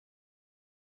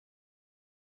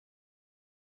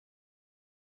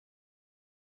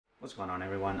What's going on,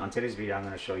 everyone? On today's video I'm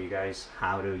going to show you guys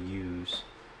how to use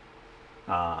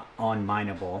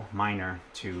unmineable miner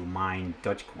to mine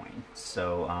Dogecoin.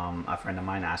 So a friend of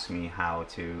mine asked me how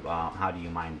do you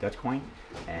mine Dogecoin,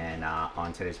 and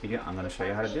on today's video I'm going to show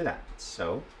you how to do that.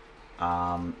 So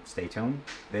stay tuned.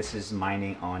 This is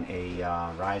mining on a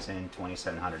Ryzen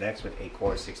 2700X with 8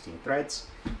 cores, 16 threads,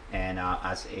 and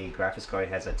as a graphics card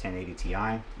it has a 1080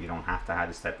 Ti. You don't have to have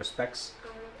this type of specs,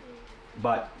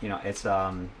 but you know it's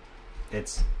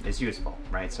useful,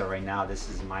 right? So right now this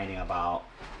is mining about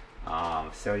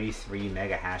 33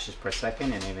 mega hashes per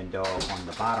second, and even though on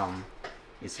the bottom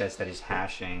it says that it's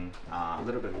hashing a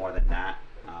little bit more than that,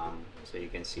 so you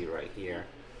can see right here.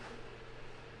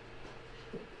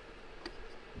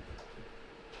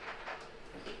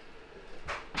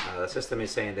 The system is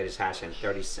saying that it's hashing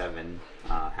 37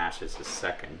 hashes a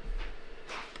second.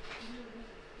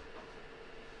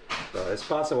 So it's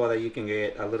possible that you can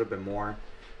get a little bit more,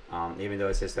 even though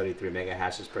it says 33 mega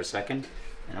hashes per second.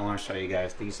 And I want to show you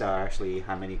guys, these are actually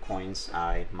how many coins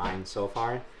I mined so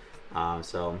far.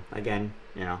 So again,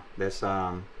 you know, there's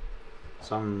some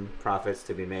profits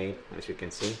to be made, as you can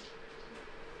see.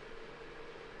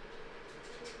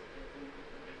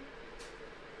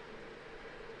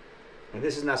 And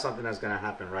this is not something that's going to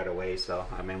happen right away. So,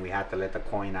 I mean, we have to let the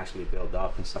coin actually build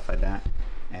up and stuff like that.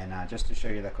 And just to show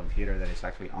you the computer that it's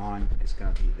actually on, it's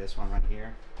going to be this one right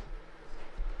here.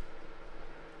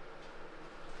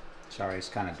 Sorry, it's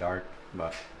kind of dark,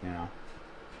 but you know.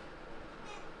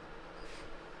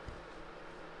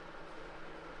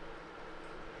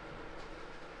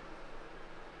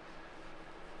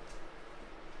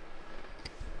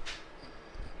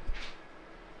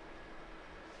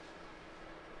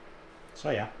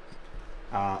 So yeah,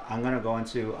 I'm gonna go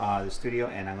into the studio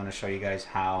and I'm gonna show you guys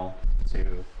how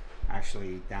to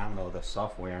actually download the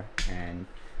software and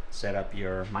set up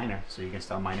your miner so you can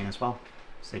start mining as well.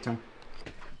 Stay tuned.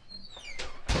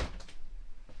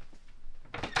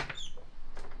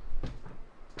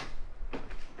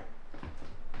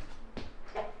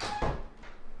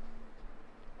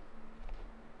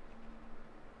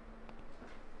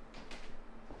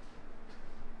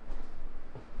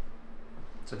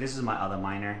 So this is my other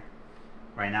miner.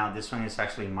 Right now, this one is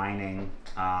actually mining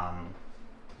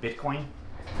Bitcoin.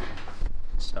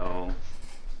 So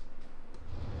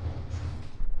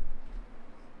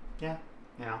yeah,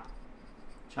 you know,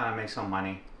 trying to make some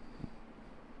money.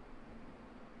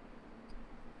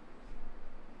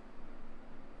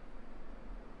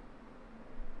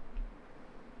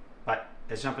 But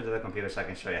let's jump into the computer so I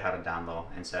can show you how to download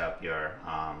and set up your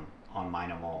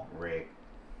unmineable rig,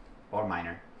 or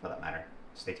miner for that matter.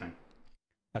 Stay tuned.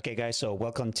 Okay guys, so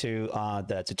welcome to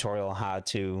the tutorial how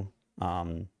to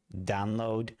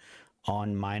download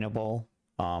unmineable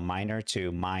miner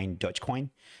to mine Dogecoin.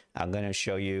 I'm going to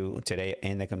show you today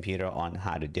in the computer on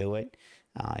how to do it.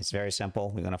 It's very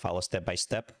simple. We're going to follow step by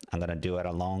step. I'm going to do it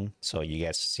alone so you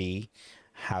guys see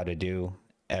how to do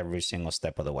every single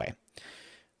step of the way.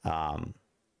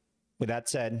 With that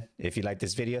said, if you like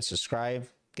this video, subscribe.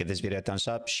 Give this video a thumbs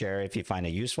up, share if you find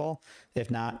it useful.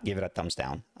 If not, give it a thumbs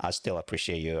down. I still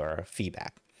appreciate your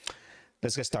feedback.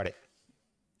 Let's get started.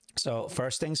 So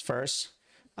first things first,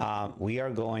 we are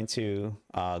going to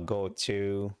go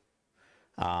to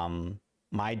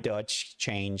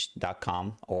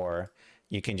mydogecoin.com, or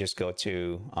you can just go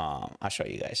to, I'll show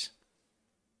you guys.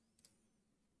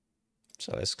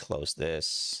 So let's close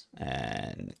this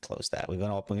and close that. We're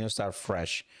gonna start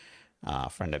fresh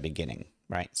from the beginning,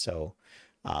 right? So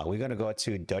we're going to go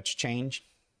to Dutch Change.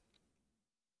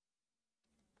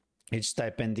 You just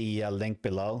type in the link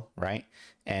below, right?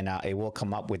 And it will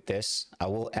come up with this. I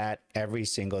will add every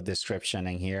single description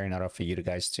in here in order for you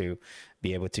guys to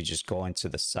be able to just go into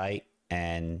the site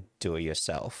and do it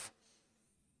yourself.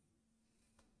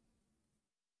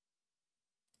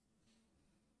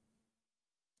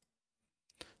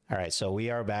 All right, so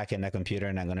we are back in the computer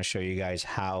and I'm going to show you guys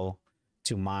how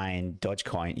to mine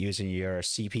Dogecoin using your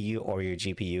CPU or your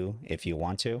GPU if you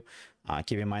want to.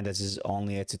 Keep in mind this is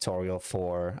only a tutorial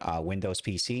for Windows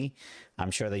PC.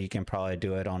 I'm sure that you can probably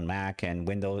do it on Mac and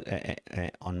Windows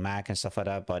on Mac and stuff like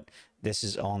that, but this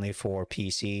is only for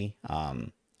PC.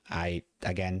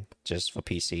 Again, just for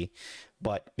PC.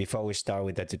 But before we start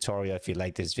with the tutorial, if you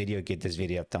like this video, give this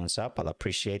video a thumbs up. I'll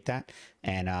appreciate that.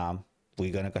 And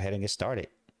we're gonna go ahead and get started.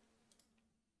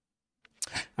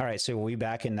 All right, so we're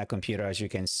back in the computer. As you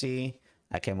can see,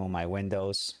 I can move my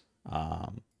windows.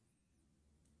 I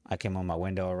can move my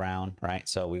window around, right?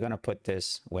 So we're going to put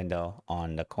this window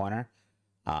on the corner.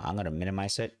 I'm going to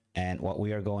minimize it. And what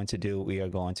we are going to do, we are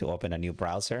going to open a new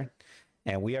browser.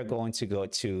 And we are going to go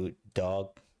to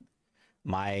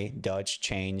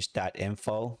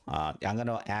mydogechange.info. I'm going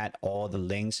to add all the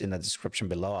links in the description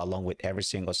below along with every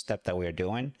single step that we're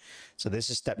doing. So this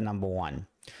is step number 1.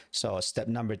 So step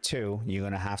number 2, you're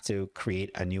going to have to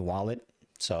create a new wallet.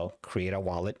 So create a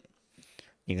wallet.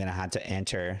 You're going to have to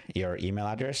enter your email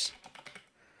address.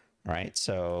 All right.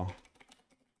 So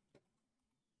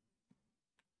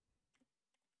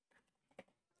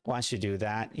once you do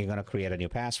that, you're going to create a new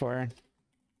password,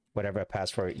 whatever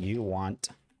password you want.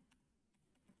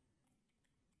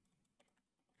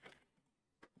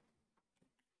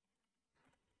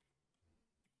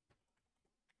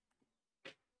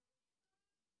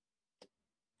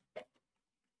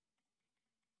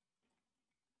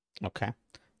 Okay.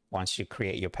 Once you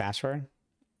create your password,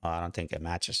 I don't think it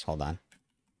matches. Hold on.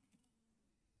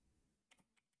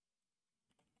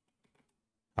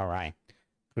 All right.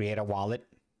 Create a wallet.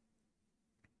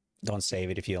 Don't save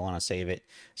it if you don't want to save it.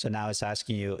 So now it's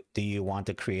asking you, do you want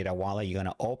to create a wallet? You're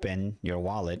going to open your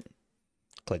wallet.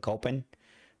 Click open.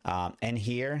 And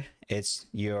here it's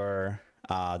your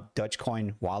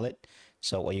Dogecoin wallet.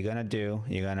 So what you're going to do,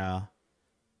 you're going to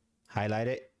highlight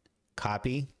it,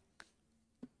 copy,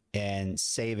 and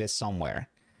save it somewhere.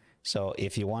 So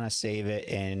if you want to save it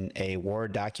in a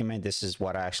Word document, this is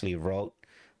what I actually wrote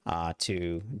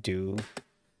to do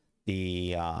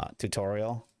the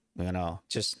tutorial. We're gonna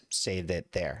just save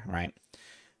it there, right?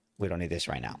 We don't need this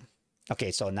right now.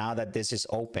 Okay, so now that this is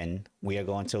open, we are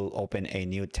going to open a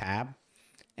new tab,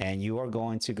 and you are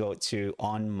going to go to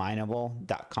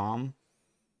onmineable.com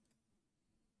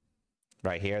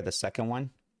right here, the second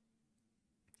one.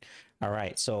 All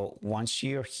right, so once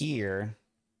you're here,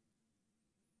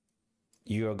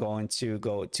 you are going to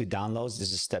go to downloads.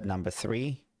 This is step number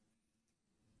 3.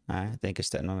 I think it's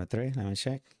step number 3. Let me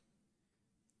check.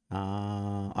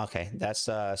 Okay, that's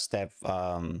step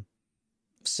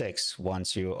 6.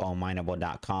 Once you on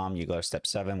mineable.com, you go to step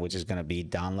 7, which is going to be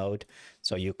download.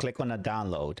 So you click on the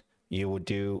download. You will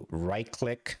do right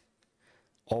click,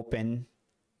 open,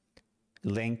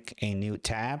 link a new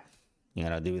tab. You're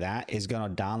going to do that. It's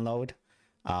going to download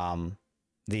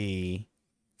the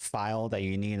file that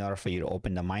you need in order for you to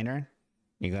open the miner.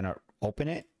 You're going to open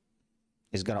it.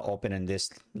 It's going to open in this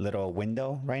little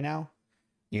window right now.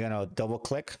 You're going to double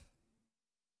click.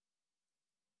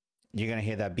 You're going to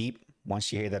hear that beep.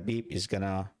 Once you hear that beep, it's going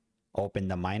to open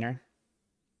the miner.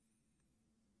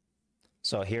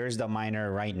 So here's the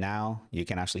miner right now. You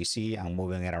can actually see I'm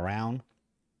moving it around.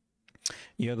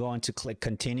 You're going to click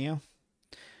continue.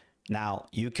 Now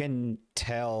you can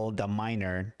tell the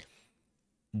miner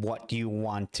what you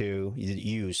want to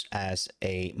use as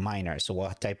a miner. So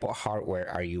what type of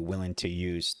hardware are you willing to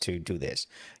use to do this?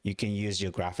 You can use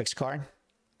your graphics card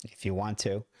if you want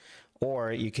to,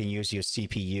 or you can use your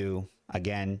CPU.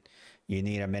 Again, you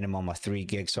need a minimum of 3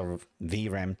 gigs of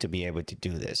VRAM to be able to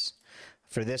do this.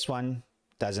 For this one,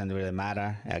 doesn't really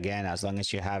matter. Again, as long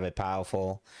as you have a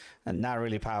powerful, not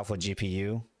really powerful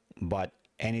GPU, but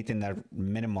anything that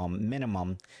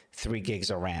minimum 3 gigs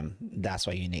of RAM, that's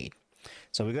what you need.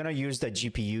 So we're going to use the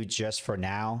GPU just for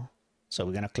now. So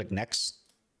we're going to click next.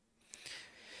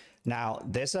 Now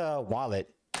there's a wallet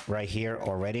right here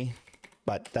already,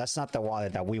 but that's not the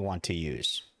wallet that we want to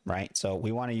use, right? So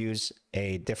we want to use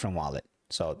a different wallet.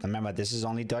 So remember, this is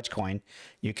only Dogecoin.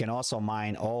 You can also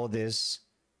mine all these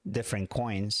different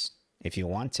coins if you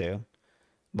want to,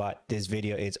 but this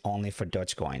video is only for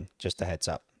Dogecoin, just a heads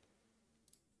up.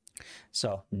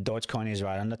 So Dogecoin is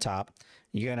right on the top.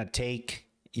 You're going to take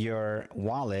your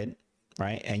wallet,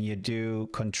 right, and you do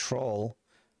Control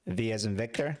V as in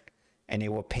Victor, and it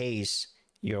will paste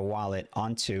your wallet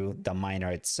onto the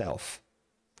miner itself.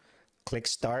 Click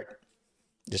start.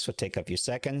 This will take a few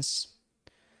seconds,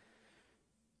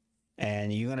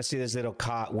 and you're going to see this little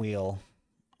cogwheel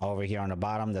over here on the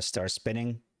bottom that starts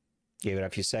spinning. Give it a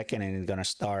few seconds and it's going to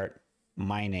start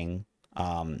mining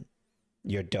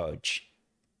your Doge.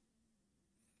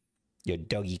 Your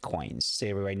Dogecoins.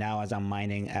 Say right now as I'm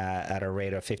mining at a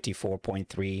rate of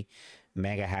 54.3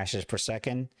 mega hashes per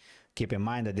second. Keep in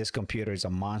mind that this computer is a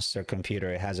monster computer.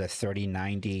 It has a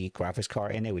 3090 graphics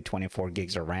card in it with 24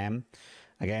 gigs of RAM.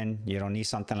 Again, you don't need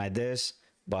something like this,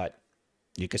 but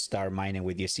you could start mining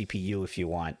with your CPU if you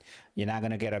want. You're not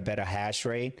going to get a better hash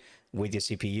rate with your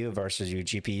CPU versus your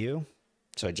GPU.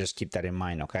 So just keep that in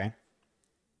mind, okay?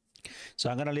 So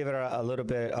I'm going to leave it a little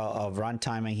bit of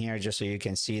runtime in here just so you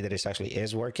can see that it actually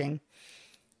is working.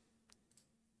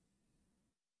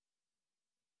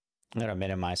 I'm going to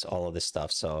minimize all of this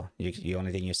stuff. So the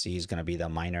only thing you see is going to be the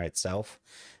miner itself.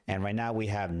 And right now we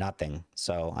have nothing.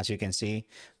 So as you can see,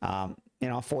 you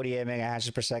know, 48 mega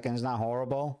hashes per second is not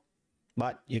horrible,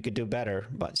 but you could do better.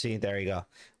 But see, there you go.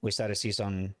 We start to see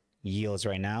some yields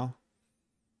right now.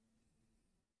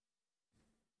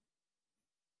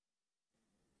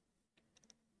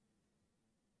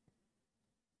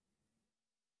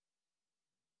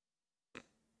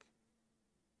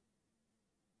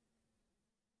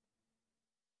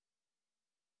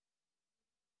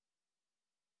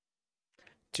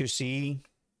 To see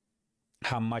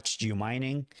how much you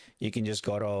mining, you can just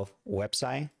go to a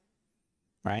website,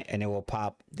 right? And it will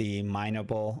pop the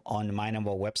mineable on the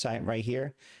mineable website right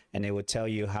here. And it will tell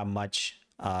you how much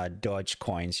Doge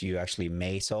coins you actually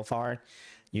made so far.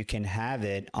 You can have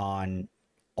it on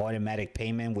automatic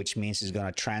payment, which means it's going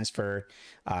to transfer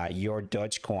your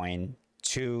Dogecoin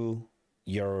to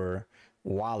your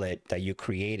wallet that you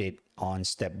created on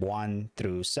step 1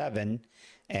 through 7,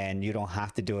 and you don't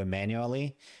have to do it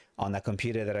manually. On the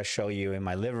computer that I show you in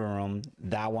my living room,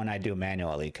 that one I do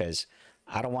manually because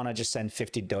I don't want to just send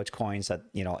 50 Dogecoins that,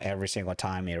 you know, every single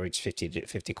time it reaches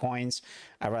 50 coins.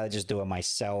 I'd rather just do it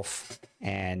myself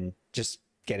and just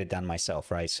get it done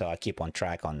myself, right? So I keep on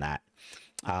track on that.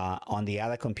 On the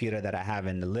other computer that I have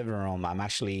in the living room, I'm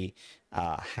actually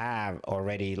have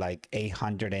already like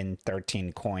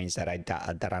 813 coins that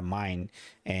I mine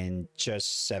in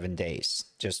just 7 days.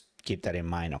 Just keep that in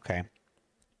mind, okay?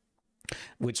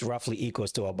 Which roughly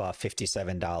equals to about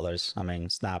 $57. I mean,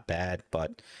 it's not bad,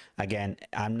 but again,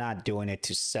 I'm not doing it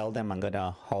to sell them. I'm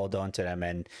gonna hold on to them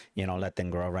and, you know, let them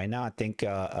grow. Right now, I think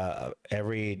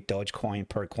every Dogecoin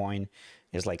per coin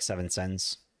is like 7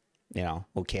 cents. You know,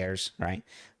 who cares, right?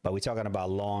 But we're talking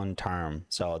about long term,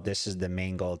 so this is the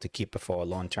main goal, to keep it for a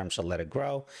long term. So let it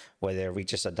grow, whether it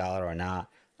reaches $1 or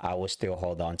not, I will still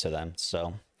hold on to them.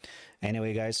 So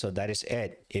anyway, guys, so that is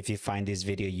it. If you find this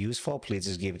video useful, please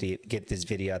just give this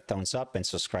video a thumbs up and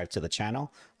subscribe to the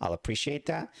channel. I'll appreciate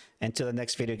that. Until the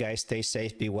next video, guys, stay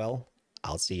safe, be well.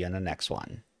 I'll see you in the next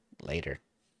one. Later.